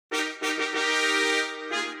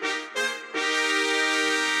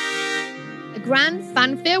grand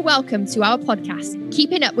fanfare welcome to our podcast,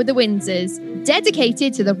 Keeping Up with the Windsors,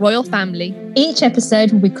 dedicated to the royal family. Each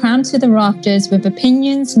episode will be crowned to the rafters with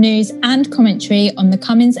opinions, news and commentary on the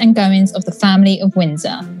comings and goings of the family of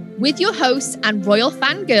Windsor. With your hosts and royal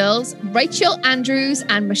fangirls, Rachel Andrews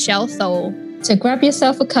and Michelle Thole. So grab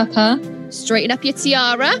yourself a cuppa, straighten up your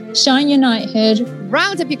tiara, shine your knighthood,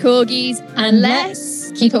 round up your corgis, and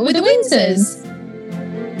let's keep up with the Windsors.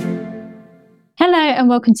 Hello and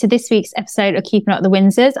welcome to this week's episode of Keeping Up with the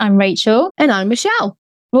Windsors. I'm Rachel. And I'm Michelle.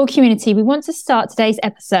 Royal community, we want to start today's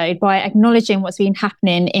episode by acknowledging what's been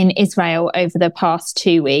happening in Israel over the past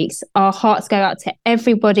 2 weeks. Our hearts go out to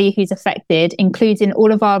everybody who's affected, including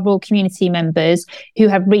all of our royal community members who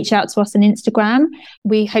have reached out to us on Instagram.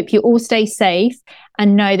 We hope you all stay safe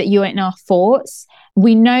and know that you're in our thoughts.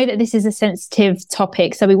 We know that this is a sensitive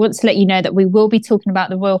topic, so we want to let you know that we will be talking about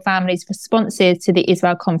the royal family's responses to the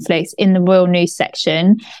Israel conflicts in the royal news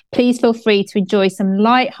section. Please feel free to enjoy some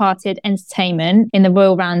light-hearted entertainment in the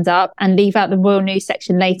royal roundup and leave out the royal news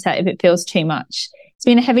section later if it feels too much. It's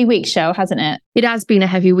been a heavy week, Shell, hasn't it? It has been a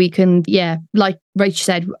heavy week, and yeah, like Rach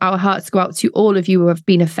said, our hearts go out to all of you who have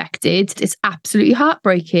been affected. It's absolutely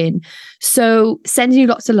heartbreaking. So sending you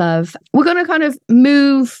lots of love. We're going to kind of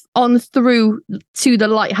move on through to the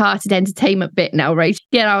light-hearted entertainment bit now, Rach.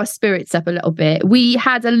 Get our spirits up a little bit. We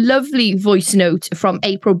had a lovely voice note from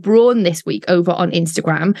April Braun this week over on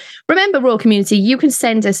Instagram. Remember, Royal Community, you can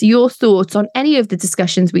send us your thoughts on any of the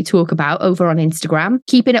discussions we talk about over on Instagram,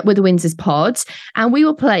 Keeping Up with the Windsors Pod, and we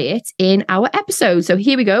will play it in our episode. So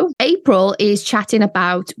here we go. April is chatting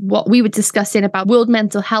about what we were discussing about World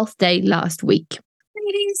Mental Health Day last week.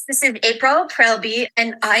 Ladies, this is April Prelby,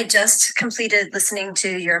 and I just completed listening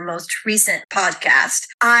to your most recent podcast.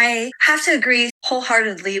 I have to agree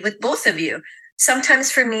wholeheartedly with both of you.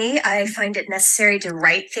 Sometimes for me, I find it necessary to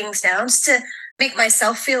write things down just to make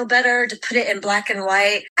myself feel better, to put it in black and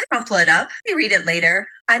white. I crumple it up, I read it later.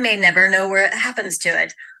 I may never know where it happens to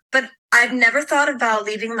it, but I've never thought about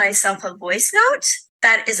leaving myself a voice note.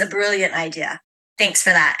 That is a brilliant idea. Thanks for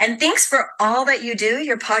that. And thanks for all that you do.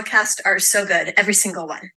 Your podcasts are so good, every single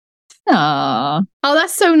one. Aww. Oh,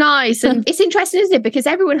 that's so nice. And it's interesting, isn't it? Because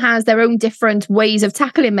everyone has their own different ways of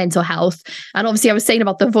tackling mental health. And obviously I was saying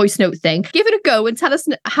about the voice note thing. Give it a go and tell us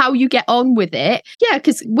how you get on with it. Yeah,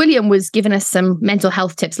 because William was giving us some mental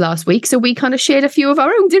health tips last week. So we kind of shared a few of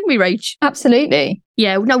our own, didn't we, Rach? Absolutely.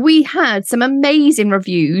 Yeah, now we had some amazing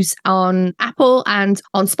reviews on Apple and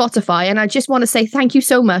on Spotify, and I just want to say thank you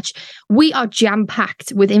so much. We are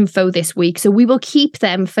jam-packed with info this week, so we will keep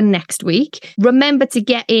them for next week. Remember to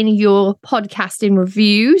get in your podcasting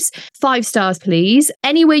reviews. 5 stars, please.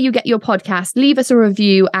 Anywhere you get your podcast, leave us a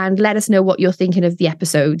review and let us know what you're thinking of the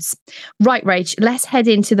episodes. Right, Rach, let's head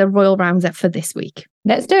into the Royal Roundup for this week.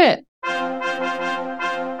 Let's do it.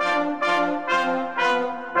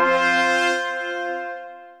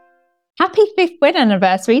 Happy 5th wedding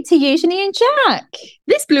anniversary to Eugenie and Jack.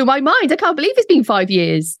 This blew my mind. I can't believe it's been 5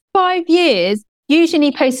 years. 5 years.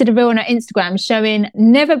 Eugenie posted a reel on her Instagram showing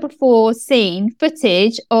never before seen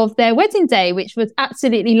footage of their wedding day, which was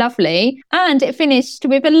absolutely lovely. And it finished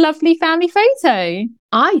with a lovely family photo.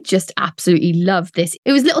 I just absolutely loved this.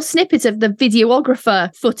 It was little snippets of the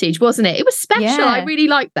videographer footage, wasn't it? It was special. Yeah. I really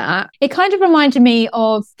liked that. It kind of reminded me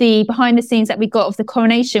of the behind the scenes that we got of the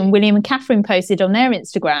coronation William and Catherine posted on their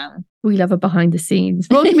Instagram. We love a behind the scenes.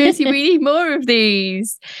 Royal community, we need more of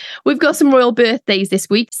these. We've got some royal birthdays this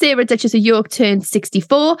week. Sarah, Duchess of York, turned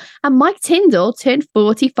 64 and Mike Tyndall turned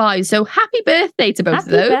 45. So happy birthday to both of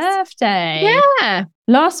those. Happy birthday. Yeah.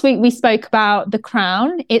 Last week, we spoke about The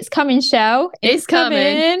Crown. It's coming, Shell. It's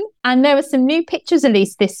coming. And there were some new pictures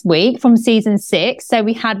released this week from season 6. So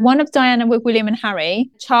we had one of Diana with William and Harry,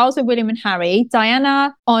 Charles with William and Harry,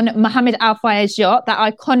 Diana on Mohammed Al Fayed's yacht, that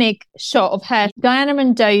iconic shot of her, Diana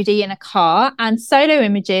and Dodi in a car, and solo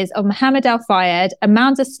images of Mohammed Al Fayed,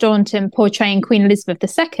 Amanda Staunton portraying Queen Elizabeth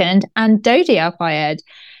II, and Dodi Al Fayed.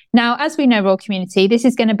 Now, as we know, Royal Community, this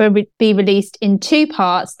is going to be released in 2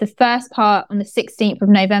 parts. The first part on the 16th of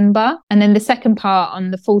November and then the second part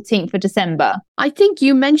on the 14th of December. I think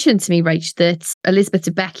you mentioned to me, Rach, that Elizabeth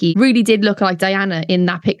Debicki really did look like Diana in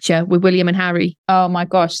that picture with William and Harry. Oh my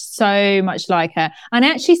gosh, so much like her. And I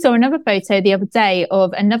actually saw another photo the other day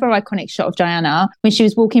of another iconic shot of Diana when she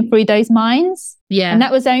was walking through those mines. Yeah. And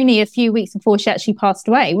that was only a few weeks before she actually passed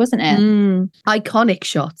away, wasn't it? Iconic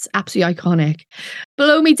shots. Absolutely iconic.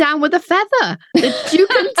 blow me down with a feather. The Duke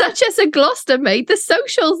and Duchess of Gloucester made the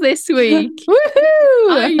socials this week. Woohoo!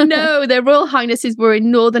 I know. Their Royal Highnesses were in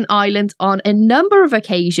Northern Ireland on a number of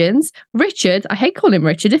occasions. Richard, I hate calling him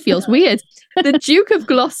Richard, it feels weird. The Duke of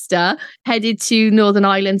Gloucester headed to Northern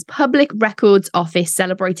Ireland's Public Records Office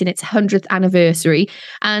celebrating its 100th anniversary.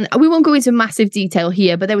 And we won't go into massive detail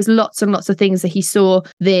here, but there was lots and lots of things that he saw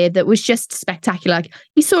there that was just spectacular. Like,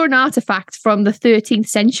 he saw an artifact from the 13th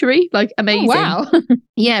century, like amazing. Oh, wow.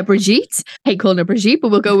 Yeah, Brigitte. Hate calling her Brigitte, but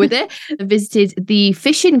we'll go with it. Visited the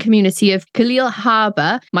fishing community of Killeel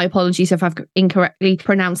Harbour. My apologies if I've incorrectly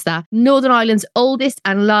pronounced that. Northern Ireland's oldest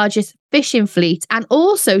and largest fishing fleet. And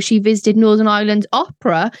also she visited Northern Ireland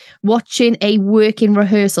Opera watching a working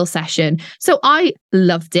rehearsal session. So I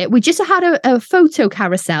loved it. We just had a photo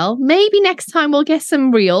carousel. Maybe next time we'll get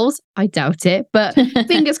some reels. I doubt it, but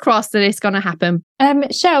fingers crossed that it's going to happen.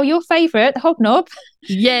 Shell, your favourite, Hobnob.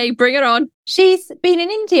 Yay, bring it on. She's been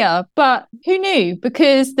in India, but who knew?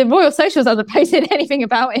 Because the Royal Socials hasn't posted anything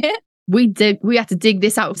about it. We had to dig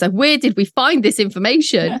this out. So where did we find this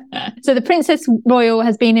information? So the Princess Royal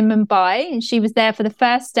has been in Mumbai, and she was there for the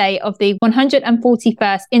first day of the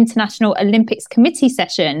 141st International Olympics Committee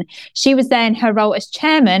session. She was there in her role as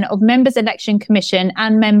chairman of Members Election Commission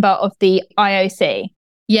and member of the IOC.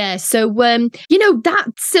 Yeah, so, that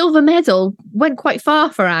silver medal went quite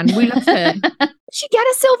far for Anne. We loved her. Did she get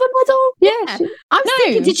a silver medal? Yeah. I was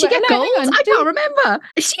thinking, did she get gold? I can't remember.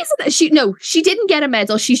 She didn't get a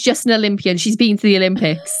medal. She's just an Olympian. She's been to the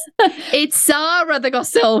Olympics. It's Sarah that got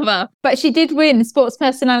silver. But she did win Sports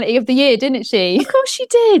Personality of the Year, didn't she? Of course she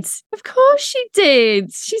did. Of course she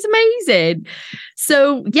did. She's amazing.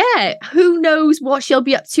 So, yeah, who knows what she'll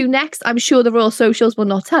be up to next? I'm sure the Royal Socials will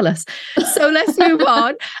not tell us. So let's move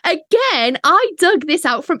on. Again, I dug this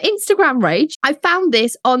out from Instagram, Rach. I found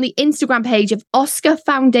this on the Instagram page of Oscar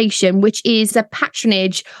Foundation, which is a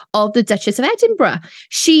patronage of the Duchess of Edinburgh.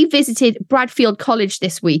 She visited Bradfield College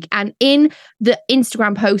this week, and in the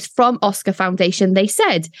Instagram post from Oscar Foundation, they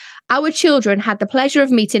said, our children had the pleasure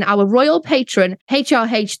of meeting our royal patron,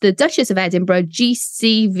 HRH, the Duchess of Edinburgh,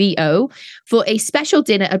 GCVO, for a special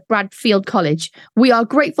dinner at Bradfield College. We are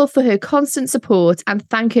grateful for her constant support and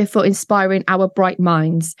thank her for inspiring our bright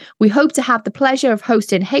minds. We hope to have the pleasure of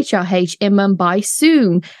hosting HRH in Mumbai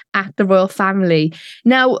soon at the royal family.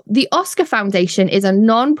 Now, the Oscar Foundation is a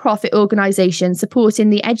non-profit organisation supporting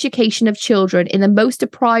the education of children in the most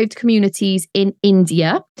deprived communities in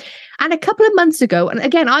India. And a couple of months ago, and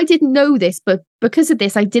again, I didn't know this, but because of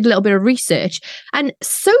this, I did a little bit of research. And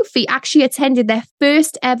Sophie actually attended their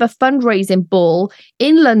first ever fundraising ball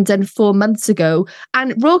in London 4 months ago.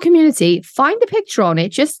 And Royal Community, find a picture on it,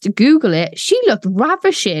 just Google it. She looked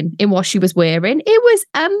ravishing in what she was wearing. It was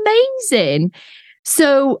amazing.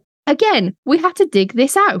 So again, we had to dig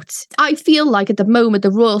this out. I feel like at the moment,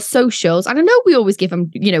 the Royal Socials, and I know we always give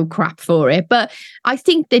them, crap for it, but I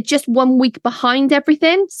think they're just 1 week behind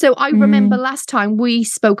everything. So I remember last time we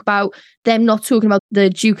spoke about them not talking about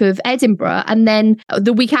the Duke of Edinburgh, and then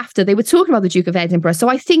the week after they were talking about the Duke of Edinburgh. So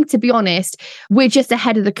I think, to be honest, we're just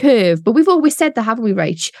ahead of the curve. But we've always said that, haven't we,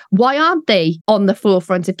 Rach? Why aren't they on the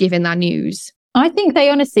forefront of giving that news? I think they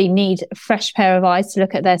honestly need a fresh pair of eyes to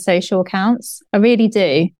look at their social accounts. I really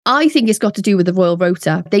do. I think it's got to do with the Royal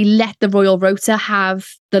Rota. They let the Royal Rota have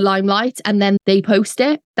the limelight and then they post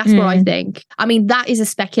it. That's what I think. I mean, that is a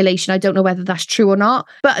speculation. I don't know whether that's true or not.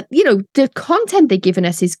 But, the content they're giving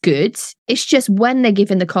us is good. It's just when they're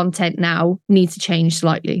giving the content now needs to change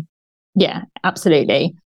slightly. Yeah,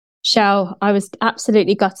 absolutely. Shell, I was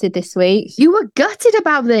absolutely gutted this week. You were gutted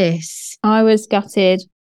about this? I was gutted.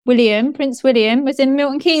 Prince William was in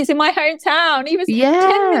Milton Keynes in my hometown. He was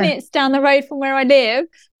 10 minutes down the road from where I live,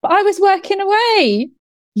 but I was working away.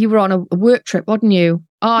 You were on a work trip, wasn't you?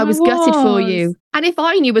 Oh, I was gutted for you. And if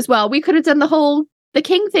I knew as well, we could have done the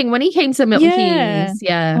King thing when he came to Milton Keynes.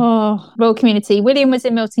 Yeah. Oh, Royal Community. William was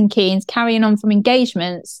in Milton Keynes carrying on from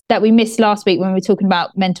engagements that we missed last week when we were talking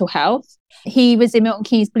about mental health. He was in Milton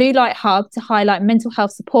Keynes Blue Light Hub to highlight mental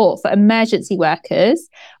health support for emergency workers.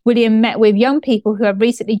 William met with young people who have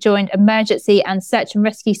recently joined emergency and search and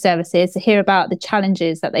rescue services to hear about the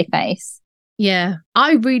challenges that they face. Yeah,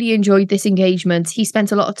 I really enjoyed this engagement. He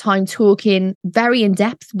spent a lot of time talking very in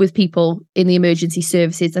depth with people in the emergency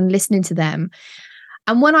services and listening to them.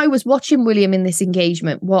 And when I was watching William in this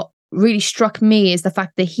engagement, what really struck me is the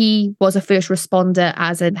fact that he was a first responder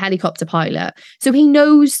as a helicopter pilot. So he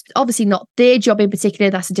knows, obviously not their job in particular,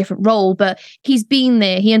 that's a different role, but he's been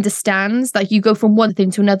there. He understands that you go from one thing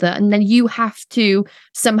to another and then you have to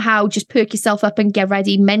somehow just perk yourself up and get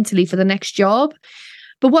ready mentally for the next job.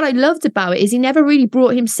 But what I loved about it is he never really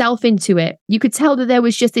brought himself into it. You could tell that there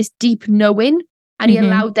was just this deep knowing. and he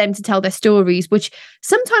allowed them to tell their stories, which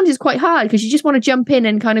sometimes is quite hard because you just want to jump in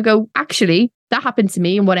and kind of go, actually, that happened to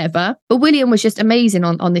me and whatever. But William was just amazing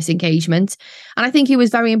on this engagement. And I think it was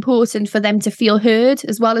very important for them to feel heard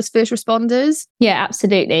as well as first responders. Yeah,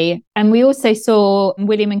 absolutely. And we also saw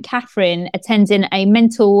William and Catherine attending a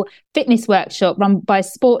mental fitness workshop run by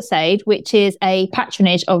Sports Aid, which is a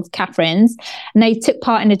patronage of Catherine's. And they took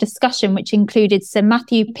part in a discussion which included Sir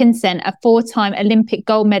Matthew Pinsent, a 4-time Olympic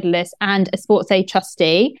gold medalist and a Sports Aid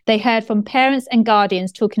trustee. They heard from parents and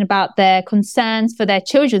guardians talking about their concerns for their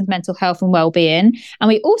children's mental health and well-being. And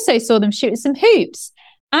we also saw them shooting some hoops.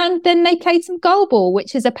 And then they played some goalball,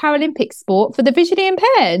 which is a Paralympic sport for the visually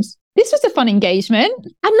impaired. This was a fun engagement.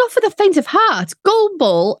 And not for the faint of heart.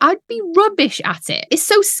 Goalball, I'd be rubbish at it. It's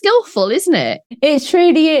so skillful, isn't it? It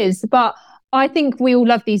truly is. But I think we all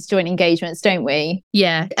love these joint engagements, don't we?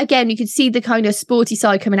 Yeah. Again, you can see the kind of sporty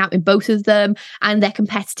side coming out in both of them and their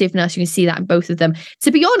competitiveness. You can see that in both of them.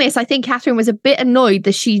 To be honest, I think Catherine was a bit annoyed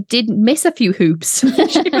that she didn't miss a few hoops.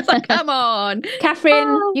 She was like, come on.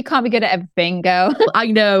 Catherine, you can't be good at everything, girl. I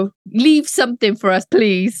know. Leave something for us,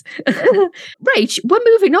 please. Rach, we're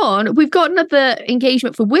moving on. We've got another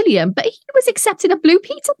engagement for William, but he was accepting a Blue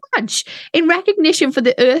Peter badge in recognition for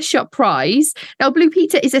the Earthshot Prize. Now, Blue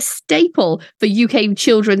Peter is a staple for UK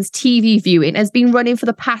children's TV viewing, has been running for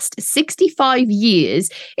the past 65 years.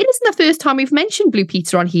 It isn't the first time we've mentioned Blue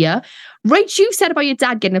Peter on here. Rach, you said about your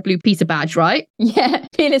dad getting a Blue Peter badge, right? Yeah,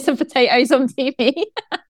 peeling some potatoes on TV.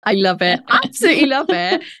 I love it. Absolutely love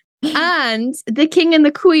it. And the King and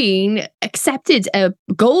the Queen accepted a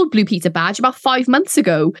gold Blue Peter badge about 5 months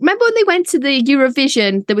ago. Remember when they went to the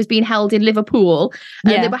Eurovision that was being held in Liverpool?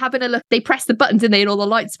 And they were having a look, they pressed the buttons and all the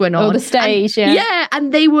lights went on. Oh, the stage, and, yeah,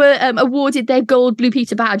 and they were awarded their gold Blue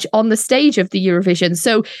Peter badge on the stage of the Eurovision.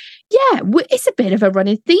 So yeah, it's a bit of a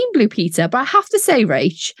running theme, Blue Peter. But I have to say,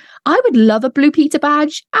 Rach, I would love a Blue Peter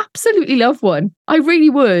badge. Absolutely love one. I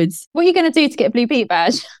really would. What are you going to do to get a Blue Peter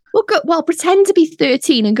badge? Well, pretend to be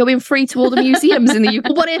 13 and go in free to all the museums in the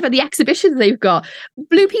UK, whatever the exhibitions they've got.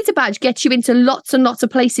 Blue Peter badge gets you into lots and lots of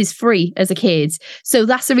places free as a kid. So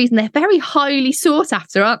that's the reason they're very highly sought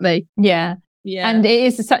after, aren't they? Yeah. Yeah. And it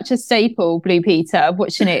is such a staple, Blue Peter,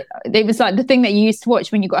 watching it. It was like the thing that you used to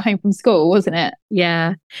watch when you got home from school, wasn't it?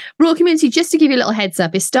 Yeah. Royal Community, just to give you a little heads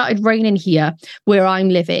up, it started raining here where I'm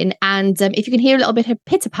living. And if you can hear a little bit of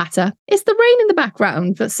pitter-patter, it's the rain in the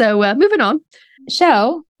background. So moving on.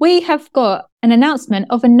 Shell, we have got an announcement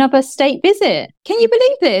of another state visit. Can you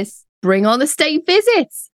believe this? Bring on the state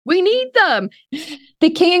visits. We need them. The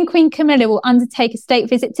King and Queen Camilla will undertake a state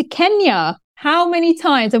visit to Kenya. How many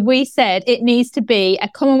times have we said it needs to be a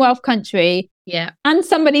Commonwealth country? Yeah. And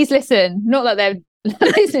somebody's listened. Not that they're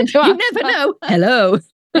listening to us. You never know. Hello.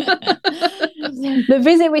 The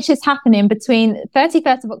visit, which is happening between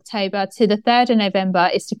 31st of October to the 3rd of November,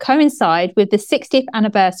 is to coincide with the 60th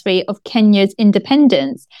anniversary of Kenya's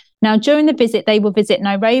independence. Now, during the visit, they will visit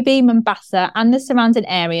Nairobi, Mombasa, and the surrounding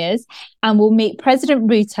areas, and will meet President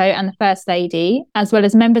Ruto and the First Lady, as well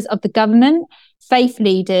as members of the government, faith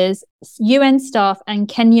leaders, UN staff, and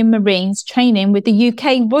Kenyan Marines training with the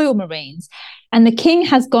UK Royal Marines. And the King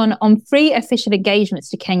has gone on 3 official engagements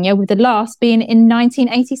to Kenya, with the last being in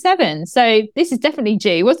 1987. So this is definitely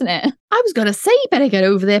due, wasn't it? I was going to say, you better get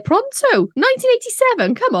over there pronto.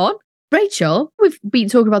 1987, come on. Rachel, we've been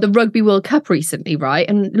talking about the Rugby World Cup recently, right?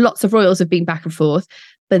 And lots of royals have been back and forth.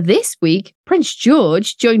 But this week, Prince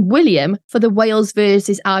George joined William for the Wales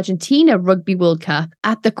versus Argentina Rugby World Cup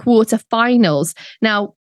at the quarterfinals.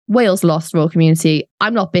 Now, Wales lost, Royal Community.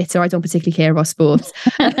 I'm not bitter. I don't particularly care about sports.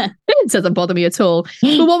 It doesn't bother me at all.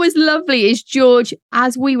 But what was lovely is George,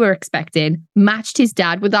 as we were expecting, matched his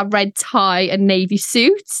dad with that red tie and navy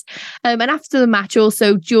suits. And after the match,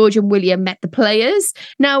 also, George and William met the players.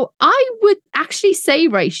 Now, I would actually say,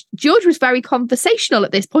 Rach, George was very conversational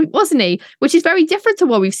at this point, wasn't he? Which is very different to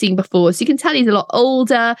what we've seen before. So you can tell he's a lot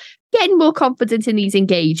older, getting more confident in these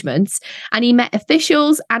engagements. And he met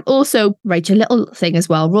officials and also, Rachel, a little thing as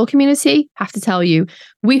well. Royal Community, have to tell you,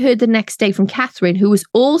 we heard the next day from Catherine, who was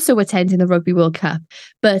also attending the Rugby World Cup,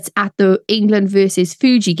 but at the England versus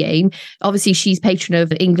Fiji game. Obviously, she's patron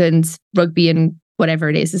of England's rugby and whatever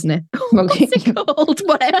it is, isn't it? What's it called?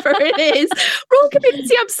 Whatever it is. Royal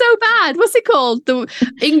Community, I'm so bad. What's it called? The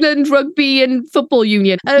England Rugby and Football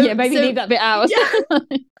Union. Yeah, maybe leave that bit out.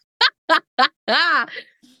 Yeah.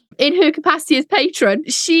 In her capacity as patron,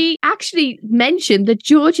 she actually mentioned that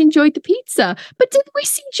George enjoyed the pizza. But didn't we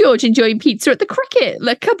see George enjoying pizza at the cricket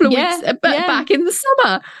like a couple of weeks back in the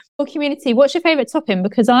summer? Well, Community, what's your favourite topping?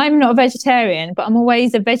 Because I'm not a vegetarian, but I'm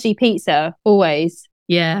always a veggie pizza, always.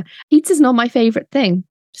 Yeah, pizza's not my favourite thing.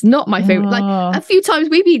 It's not my favorite. Like Oh. a few times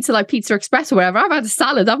we've been to like Pizza Express or whatever. I've had a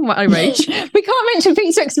salad, haven't I, Rach? We can't mention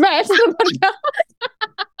Pizza Express.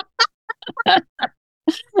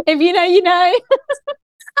 If you know, you know.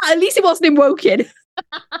 At least it wasn't in Woking.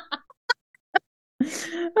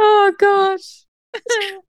 Oh gosh.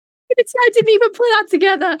 I didn't even put that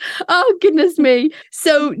together. Oh, goodness me.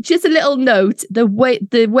 So just a little note, the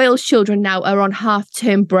Wales children now are on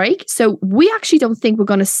half-term break. So we actually don't think we're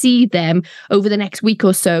going to see them over the next week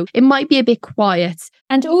or so. It might be a bit quiet.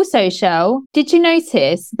 And also, Shell, did you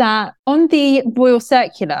notice that on the Royal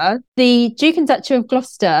Circular, the Duke and Duchess of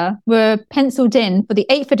Gloucester were penciled in for the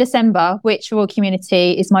 8th of December, which Royal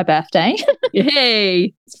Community is my birthday,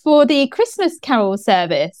 Hey. for the Christmas Carol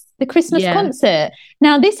service, the Christmas concert.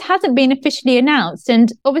 Now, this hasn't been officially announced.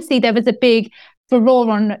 And obviously there was a big furore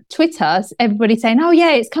on Twitter, everybody saying, oh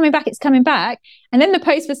yeah, it's coming back, it's coming back. And then the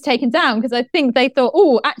post was taken down because I think they thought,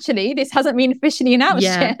 oh, actually, this hasn't been officially announced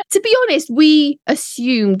yet. To be honest, we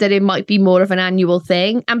assumed that it might be more of an annual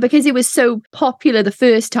thing. And because it was so popular the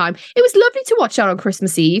first time, it was lovely to watch that on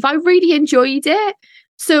Christmas Eve. I really enjoyed it.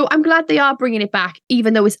 So I'm glad they are bringing it back,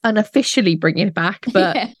 even though it's unofficially bringing it back,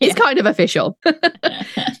 but it's kind of official.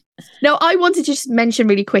 Now, I wanted to just mention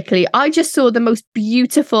really quickly, I just saw the most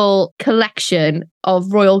beautiful collection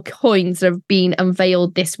of royal coins that have been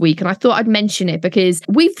unveiled this week. And I thought I'd mention it because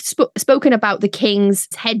we've spoken about the king's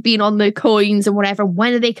head being on the coins and whatever,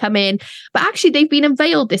 when do they come in? But actually, they've been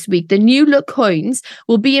unveiled this week. The new look coins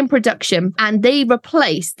will be in production and they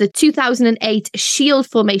replace the 2008 shield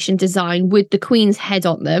formation design with the queen's head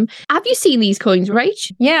on them. Have you seen these coins,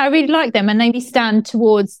 Rach? Yeah, I really like them. And they stand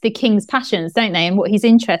towards the king's passions, don't they? And what his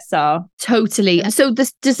interests are. Totally. So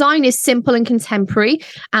the design is simple and contemporary,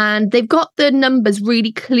 and they've got the numbers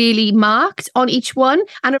really clearly marked on each one.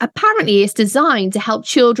 And apparently it's designed to help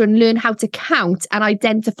children learn how to count and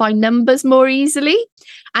identify numbers more easily.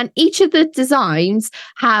 And each of the designs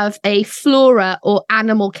have a flora or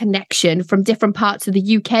animal connection from different parts of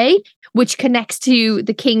the UK, which connects to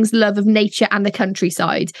the king's love of nature and the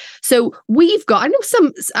countryside. So we've got,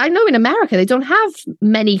 I know in America, they don't have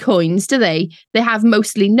many coins, do they? They have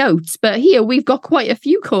mostly notes, but here we've got quite a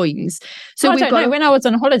few coins. So I don't know. When I was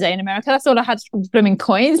on holiday in America, that's all I had, blooming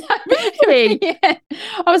coins. Really? Yeah.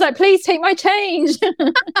 I was like, please take my change.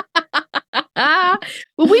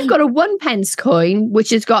 Well, we've got a 1 pence coin, which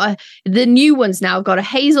has got the new ones now have got a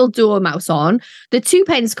hazel dormouse on. The 2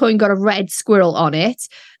 pence coin got a red squirrel on it.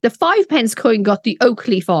 The 5 pence coin got the oak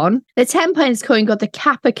leaf on. The 10 pence coin got the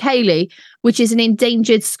capercaillie, which is an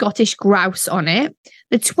endangered Scottish grouse on it.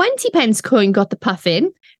 The 20 pence coin got the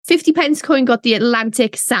puffin. 50 pence coin got the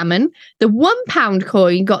Atlantic salmon. The £1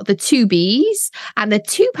 coin got the 2 bees. And the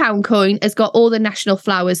 £2 coin has got all the national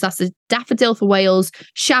flowers. That's the daffodil for Wales,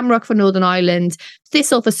 shamrock for Northern Ireland,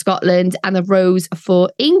 thistle for Scotland, and the rose for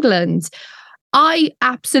England. I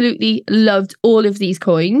absolutely loved all of these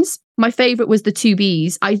coins. My favourite was the 2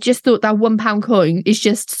 bees. I just thought that £1 coin is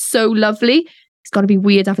just so lovely. It's got to be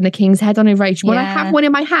weird having the king's head on it, Rach. When I have one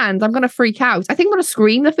in my hand, I'm going to freak out. I think I'm going to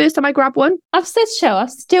scream the first time I grab one. I've said, Shell, I've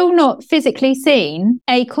still not physically seen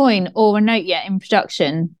a coin or a note yet in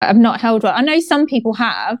production. I've not held one. I know some people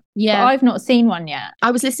have, but I've not seen one yet. I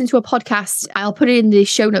was listening to a podcast. I'll put it in the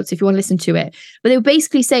show notes if you want to listen to it. But they were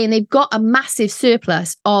basically saying they've got a massive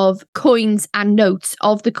surplus of coins and notes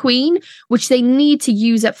of the Queen, which they need to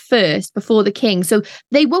use up first before the King. So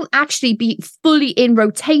they won't actually be fully in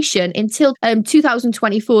rotation until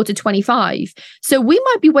 2024 to 25. So we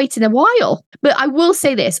might be waiting a while. But I will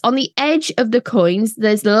say this, on the edge of the coins,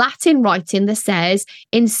 there's Latin writing that says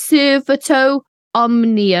in servato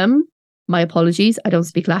omnium. My apologies, I don't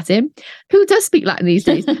speak Latin. Who does speak Latin these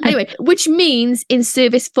days? Anyway, which means in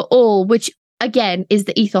service for all, which again is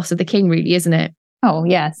the ethos of the king, really, isn't it? Oh,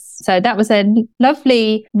 yes. So that was a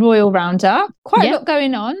lovely royal roundup. Quite a lot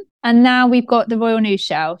going on. And now we've got the royal news,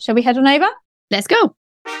 Shell we head on over? Let's go.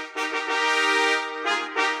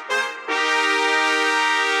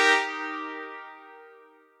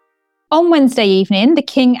 On Wednesday evening, the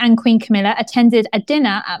King and Queen Camilla attended a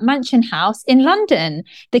dinner at Mansion House in London.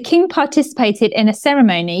 The King participated in a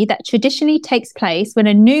ceremony that traditionally takes place when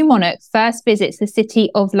a new monarch first visits the City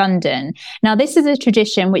of London. Now, this is a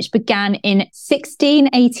tradition which began in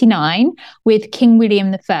 1689 with King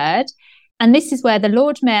William III. And this is where the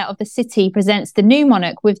Lord Mayor of the city presents the new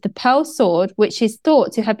monarch with the pearl sword, which is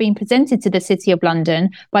thought to have been presented to the City of London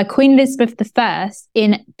by Queen Elizabeth I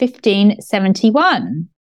in 1571.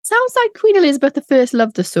 Sounds like Queen Elizabeth I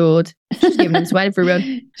loved the sword. She's giving it to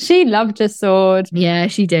everyone. She loved a sword. Yeah,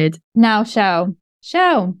 she did. Now, Shell,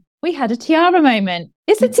 we had a tiara moment.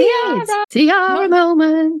 It's a tiara. Tiara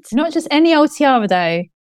moment. Not just any old tiara, though.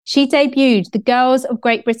 she debuted the Girls of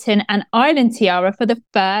Great Britain and Ireland tiara for the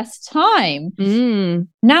first time.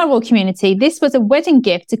 Now, royal community, this was a wedding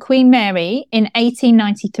gift to Queen Mary in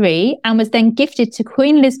 1893 and was then gifted to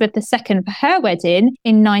Queen Elizabeth II for her wedding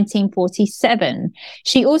in 1947.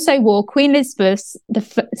 She also wore Queen Elizabeth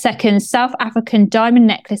II's South African diamond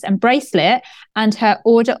necklace and bracelet and her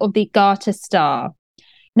Order of the Garter Star.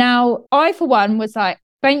 Now, I, for one, was like,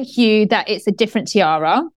 thank you that it's a different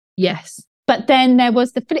tiara. Yes. But then there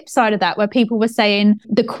was the flip side of that where people were saying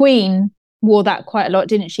the Queen wore that quite a lot,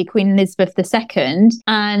 didn't she? Queen Elizabeth II.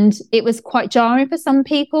 And it was quite jarring for some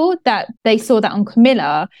people that they saw that on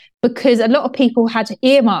Camilla, because a lot of people had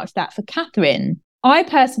earmarked that for Catherine. I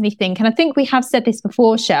personally think, and I think we have said this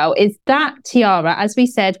before, Shell, is that tiara, as we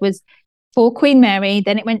said, was for Queen Mary,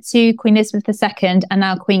 then it went to Queen Elizabeth II and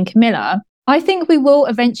now Queen Camilla. I think we will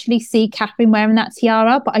eventually see Catherine wearing that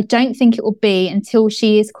tiara, but I don't think it will be until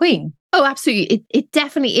she is queen. Oh, absolutely. It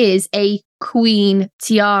definitely is a queen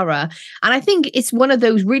tiara. And I think it's one of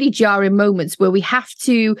those really jarring moments where we have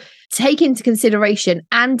to take into consideration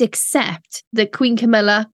and accept that Queen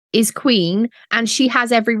Camilla is queen and she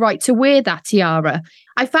has every right to wear that tiara.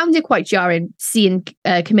 I found it quite jarring seeing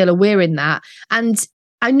Camilla wearing that. And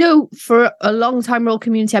I know for a long time, royal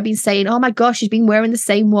community, I've been saying, oh my gosh, she's been wearing the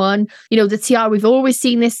same one. You know, the tiara, we've always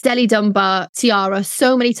seen this Deli Dunbar tiara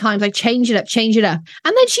so many times. I change it up.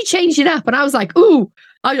 And then she changed it up. And I was like, ooh,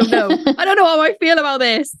 I don't know. I don't know how I feel about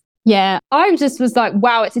this. Yeah, I just was like,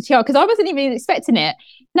 wow, it's a tiara, because I wasn't even expecting it.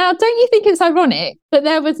 Now, don't you think it's ironic that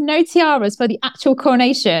there was no tiaras for the actual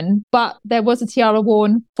coronation, but there was a tiara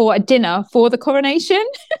worn for a dinner for the coronation?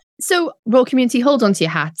 So, royal community, hold on to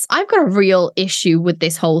your hats. I've got a real issue with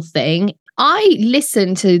this whole thing. I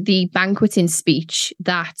listened to the banqueting speech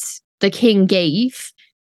that the king gave.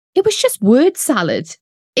 It was just word salad.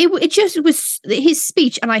 It just was his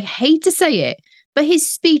speech, and I hate to say it, but his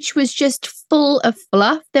speech was just full of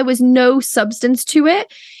fluff. There was no substance to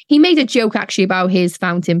it. He made a joke actually about his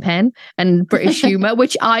fountain pen and British humour,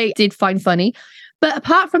 which I did find funny. But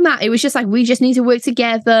apart from that, it was just like, we just need to work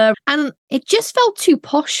together. And it just felt too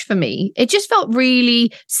posh for me. It just felt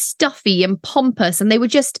really stuffy and pompous. And they were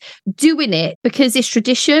just doing it because it's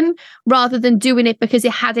tradition rather than doing it because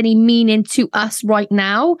it had any meaning to us right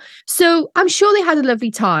now. So I'm sure they had a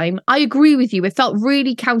lovely time. I agree with you. It felt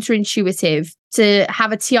really counterintuitive to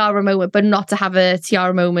have a tiara moment, but not to have a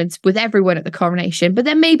tiara moment with everyone at the coronation. But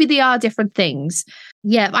then maybe they are different things.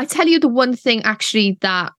 Yeah, I tell you the one thing actually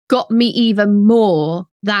that got me even more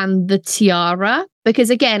than the tiara, because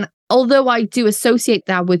again, although I do associate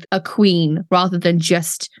that with a queen rather than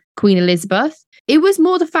just Queen Elizabeth, it was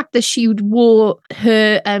more the fact that she wore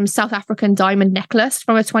her South African diamond necklace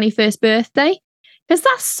from her 21st birthday, because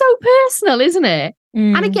that's so personal, isn't it?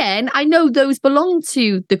 And again, I know those belong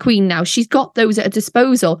to the Queen now. She's got those at her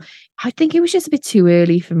disposal. I think it was just a bit too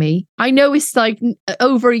early for me. I know it's like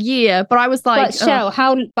over a year, but I was like... But Shell,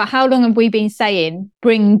 how long have we been saying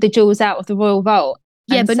bring the jewels out of the royal vault?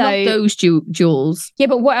 Yeah, and but so, not those jewels. Yeah,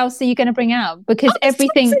 but what else are you going to bring out? Because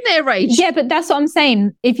everything... in there, Rach. Yeah, but that's what I'm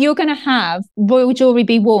saying. If you're going to have royal jewellery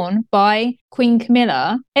be worn by Queen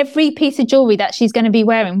Camilla, every piece of jewellery that she's going to be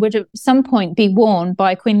wearing would at some point be worn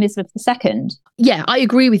by Queen Elizabeth II. Yeah, I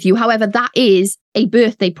agree with you. However, that is a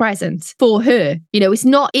birthday present for her. You know, it's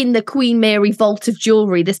not in the Queen Mary vault of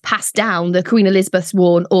jewellery that's passed down that Queen Elizabeth's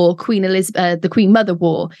worn or Queen Elizabeth, the Queen Mother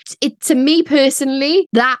wore. To me personally,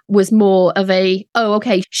 that was more of a, oh,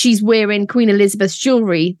 okay, she's wearing Queen Elizabeth's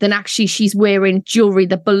jewellery than actually she's wearing jewellery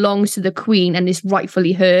that belongs to the Queen and is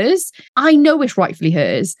rightfully hers. I know it's rightfully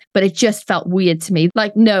hers, but it just felt weird to me.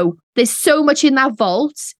 Like, no, there's so much in that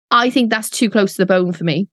vault. I think that's too close to the bone for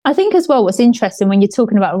me. I think as well, what's interesting when you're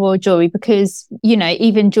talking about royal jewellery, because, you know,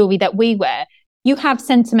 even jewellery that we wear, you have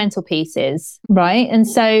sentimental pieces, right? And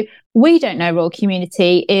so we don't know, royal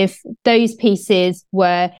community, if those pieces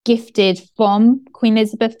were gifted from Queen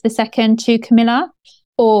Elizabeth II to Camilla,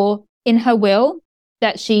 or in her will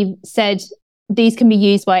that she said these can be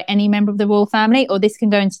used by any member of the royal family, or this can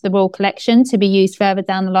go into the royal collection to be used further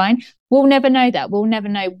down the line. We'll never know that. We'll never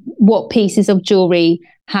know what pieces of jewellery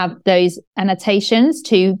have those annotations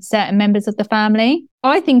to certain members of the family.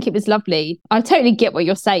 I think it was lovely. I totally get what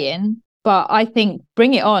you're saying, but I think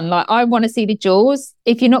bring it on. Like, I want to see the jewels.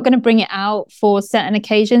 If you're not going to bring it out for certain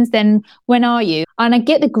occasions, then when are you? And I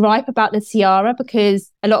get the gripe about the tiara, because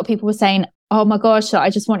a lot of people were saying, oh my gosh, I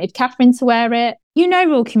just wanted Catherine to wear it. You know,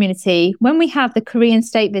 royal community, when we have the Korean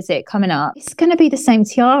state visit coming up, it's going to be the same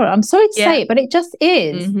tiara. I'm sorry to say it, but it just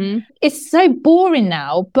is. Mm-hmm. It's so boring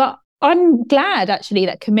now, but I'm glad actually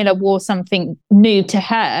that Camilla wore something new to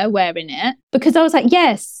her wearing it, because I was like,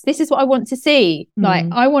 yes, this is what I want to see. Like,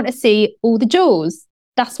 I want to see all the jewels.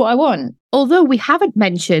 that's what I want. Although we haven't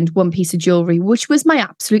mentioned one piece of jewellery, which was my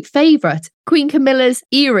absolute favourite, Queen Camilla's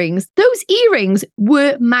earrings. Those earrings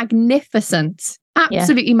were magnificent.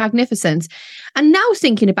 Absolutely magnificent. And now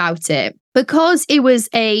thinking about it, because it was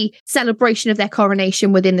a celebration of their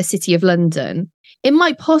coronation within the City of London, it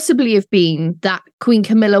might possibly have been that Queen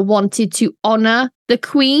Camilla wanted to honour the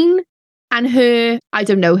Queen and her, I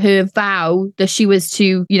don't know, her vow that she was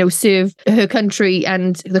to, serve her country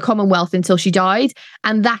and the Commonwealth until she died.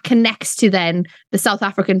 And that connects to then the South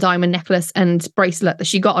African diamond necklace and bracelet that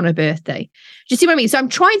she got on her birthday. Do you see what I mean? So I'm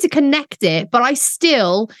trying to connect it, but I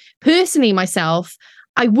still, personally myself,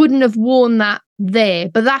 I wouldn't have worn that there.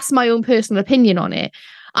 But that's my own personal opinion on it.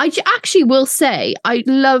 I actually will say I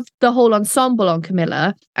loved the whole ensemble on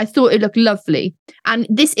Camilla. I thought it looked lovely. And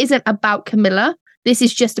this isn't about Camilla. This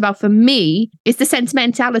is just about, for me, it's the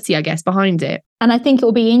sentimentality, I guess, behind it. And I think it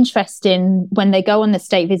will be interesting when they go on the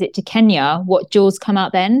state visit to Kenya, what jewels come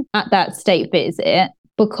out then at that state visit,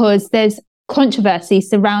 because there's controversy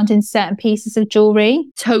surrounding certain pieces of jewellery.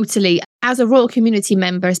 Totally. As a royal community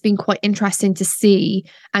member, it's been quite interesting to see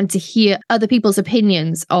and to hear other people's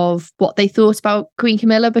opinions of what they thought about Queen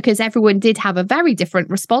Camilla, because everyone did have a very different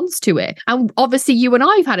response to it. And obviously you and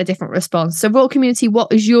I have had a different response. So royal community,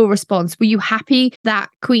 what was your response? Were you happy that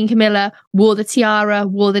Queen Camilla wore the tiara,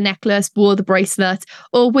 wore the necklace, wore the bracelet?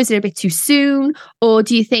 Or was it a bit too soon? Or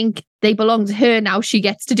do you think they belong to her now? She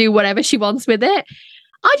gets to do whatever she wants with it?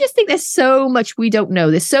 I just think there's so much we don't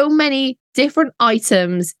know. There's so many different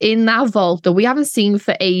items in that vault that we haven't seen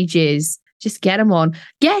for ages. Just get them on.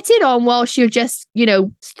 Get it on whilst you're just,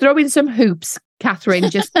 throwing some hoops,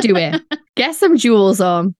 Catherine. Just do it. Get some jewels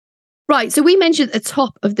on. Right. So we mentioned at the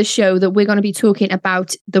top of the show that we're going to be talking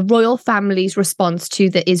about the royal family's response to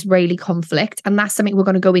the Israeli conflict. And that's something we're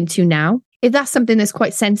going to go into now. If that's something that's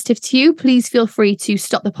quite sensitive to you, please feel free to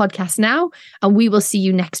stop the podcast now and we will see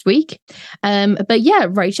you next week. But yeah,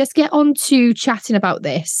 Rach, let's get on to chatting about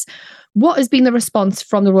this. What has been the response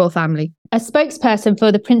from the royal family? A spokesperson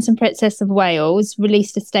for the Prince and Princess of Wales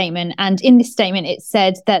released a statement, and in this statement it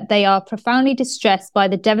said that they are profoundly distressed by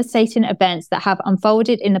the devastating events that have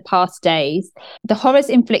unfolded in the past days. The horrors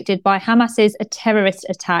inflicted by Hamas's terrorist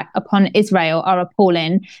attack upon Israel are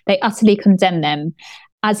appalling. They utterly condemn them.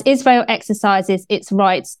 As Israel exercises its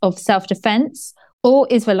rights of self-defense, all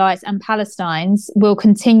Israelites and Palestinians will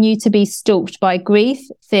continue to be stalked by grief,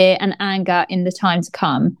 fear, and anger in the time to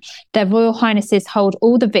come. Their Royal Highnesses hold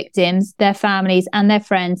all the victims, their families, and their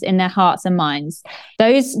friends in their hearts and minds.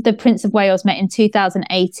 Those the Prince of Wales met in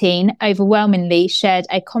 2018 overwhelmingly shared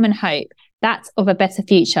a common hope, that of a better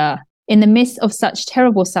future. In the midst of such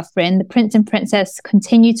terrible suffering, the Prince and Princess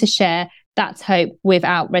continue to share that hope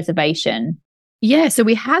without reservation. Yeah, so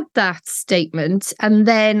we had that statement, and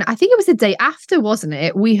then I think it was the day after, wasn't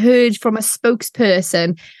it? We heard from a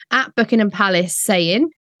spokesperson at Buckingham Palace saying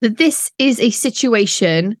that this is a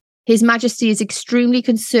situation His Majesty is extremely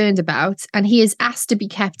concerned about, and he is asked to be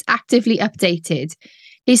kept actively updated.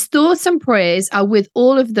 His thoughts and prayers are with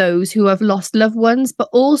all of those who have lost loved ones, but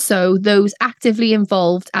also those actively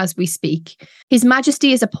involved as we speak. His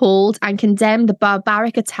Majesty is appalled and condemned the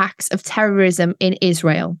barbaric attacks of terrorism in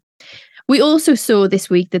Israel. We also saw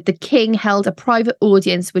this week that the King held a private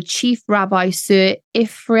audience with Chief Rabbi Sir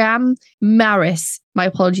Ephraim Maris, my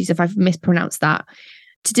apologies if I've mispronounced that,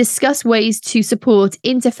 to discuss ways to support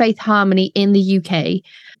interfaith harmony in the UK.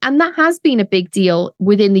 And that has been a big deal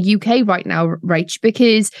within the UK right now, Rach,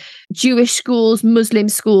 because Jewish schools, Muslim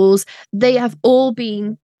schools, they have all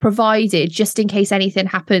been provided just in case anything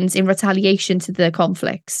happens in retaliation to the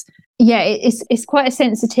conflicts. Yeah, it's quite a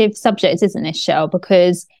sensitive subject, isn't it, Shell?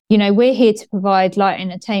 Because, we're here to provide light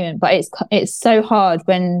entertainment, but it's so hard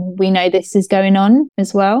when we know this is going on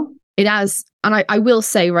as well. It has. And I will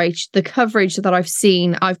say, Rach, the coverage that I've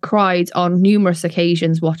seen, I've cried on numerous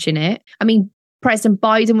occasions watching it. I mean, President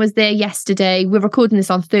Biden was there yesterday. We're recording this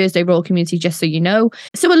on Thursday, Royal Community, just so you know.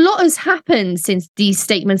 So a lot has happened since these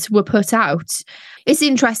statements were put out. It's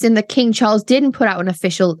interesting that King Charles didn't put out an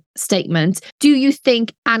official statement. Do you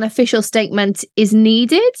think an official statement is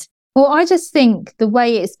needed? Well, I just think the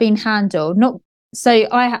way it's been handled, So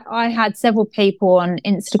I had several people on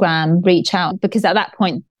Instagram reach out because at that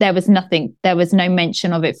point there was no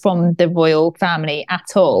mention of it from the royal family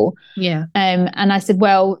at all. Yeah. And I said,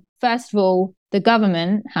 well, first of all, the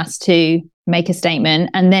government has to make a statement,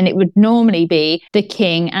 and then it would normally be the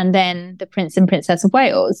King and then the Prince and Princess of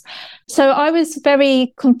Wales. So I was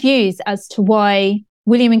very confused as to why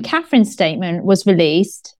William and Catherine's statement was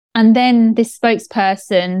released, and then this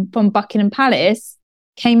spokesperson from Buckingham Palace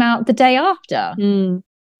came out the day after.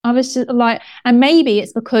 I was just like, and maybe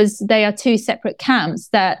it's because they are two separate camps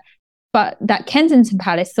that But that Kensington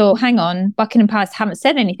Palace thought, hang on, Buckingham Palace haven't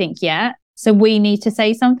said anything yet, so we need to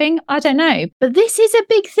say something. I don't know. But this is a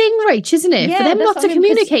big thing, Rach, isn't it? Yeah, for them that's not what to I mean,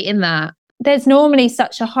 communicate in that. There's normally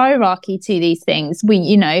such a hierarchy to these things.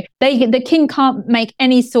 The king can't make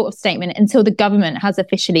any sort of statement until the government has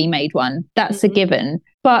officially made one. That's a given.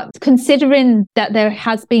 But considering that there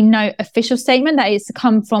has been no official statement, that it's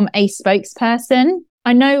come from a spokesperson,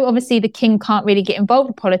 I know obviously the king can't really get involved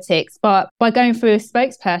with politics, but by going through a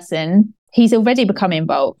spokesperson, he's already become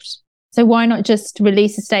involved. So why not just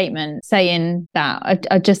release a statement saying that?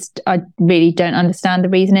 I really don't understand the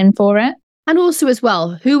reasoning for it. And also as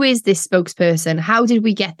well, who is this spokesperson? How did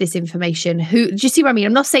we get this information? Do you see what I mean?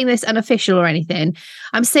 I'm not saying this unofficial or anything.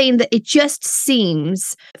 I'm saying that it just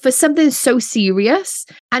seems for something so serious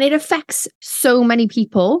and it affects so many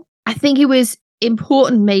people. I think it was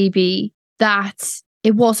important maybe that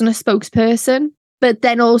it wasn't a spokesperson. But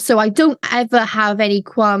then also, I don't ever have any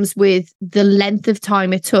qualms with the length of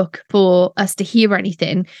time it took for us to hear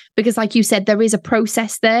anything. Because like you said, there is a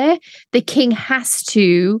process there. The king has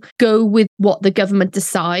to go with what the government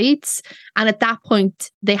decides. And at that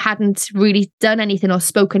point, they hadn't really done anything or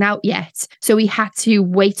spoken out yet. So we had to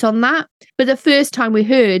wait on that. But the first time we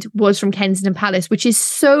heard was from Kensington Palace, which is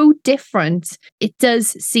so different. It does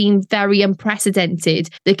seem very unprecedented.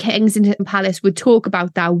 The Kensington Palace would talk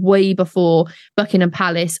about that way before Buckingham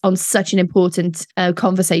Palace on such an important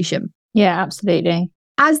conversation. Yeah, absolutely.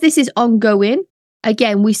 As this is ongoing,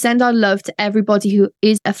 again, we send our love to everybody who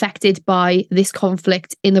is affected by this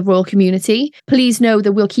conflict in the royal community. Please know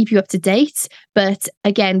that we'll keep you up to date. But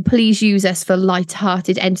again, please use us for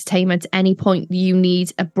light-hearted entertainment at any point you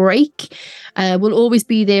need a break. We'll always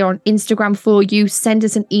be there on Instagram for you. Send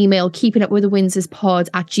us an email,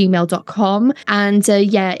 keepingupwiththewindsorspod@gmail.com. And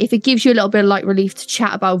if it gives you a little bit of light relief to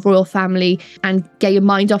chat about royal family and get your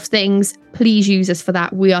mind off things, please use us for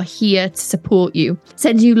that. We are here to support you.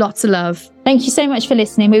 Send you lots of love. Thank you so much for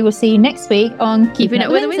listening. We will see you next week on Keeping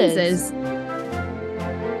Up With The Windsors.